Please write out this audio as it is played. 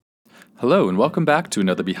Hello, and welcome back to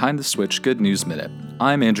another Behind the Switch Good News Minute.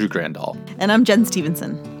 I'm Andrew Grandall. And I'm Jen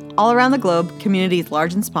Stevenson. All around the globe, communities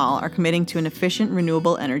large and small are committing to an efficient,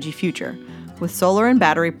 renewable energy future. With solar and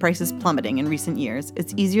battery prices plummeting in recent years,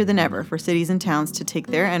 it's easier than ever for cities and towns to take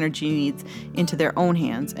their energy needs into their own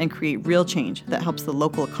hands and create real change that helps the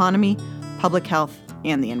local economy, public health,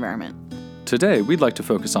 and the environment. Today, we'd like to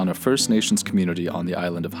focus on a First Nations community on the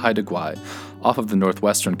island of Haida Gwaii, off of the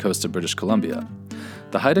northwestern coast of British Columbia.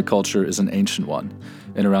 The Haida culture is an ancient one,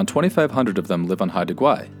 and around 2,500 of them live on Haida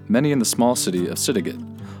Gwaii, many in the small city of Sitigat,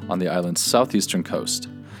 on the island's southeastern coast.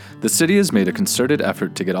 The city has made a concerted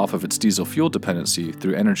effort to get off of its diesel fuel dependency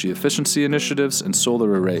through energy efficiency initiatives and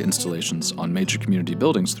solar array installations on major community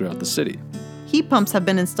buildings throughout the city. Heat pumps have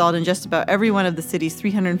been installed in just about every one of the city's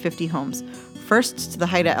 350 homes, first to the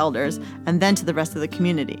Haida elders and then to the rest of the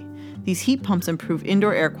community. These heat pumps improve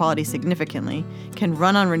indoor air quality significantly, can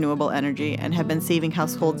run on renewable energy, and have been saving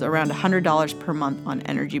households around $100 per month on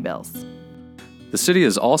energy bills. The city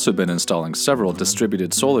has also been installing several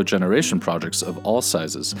distributed solar generation projects of all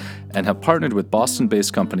sizes and have partnered with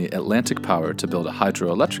Boston-based company Atlantic Power to build a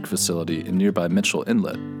hydroelectric facility in nearby Mitchell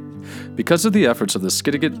Inlet. Because of the efforts of the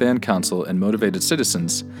Skidegate Band Council and motivated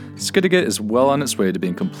citizens, Skidegate is well on its way to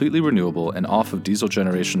being completely renewable and off of diesel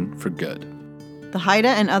generation for good. The Haida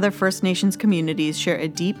and other First Nations communities share a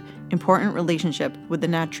deep, important relationship with the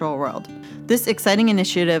natural world. This exciting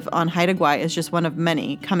initiative on Haida Gwaii is just one of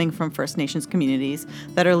many coming from First Nations communities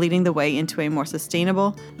that are leading the way into a more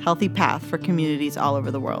sustainable, healthy path for communities all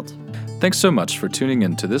over the world. Thanks so much for tuning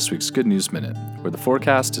in to this week's Good News Minute, where the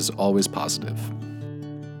forecast is always positive.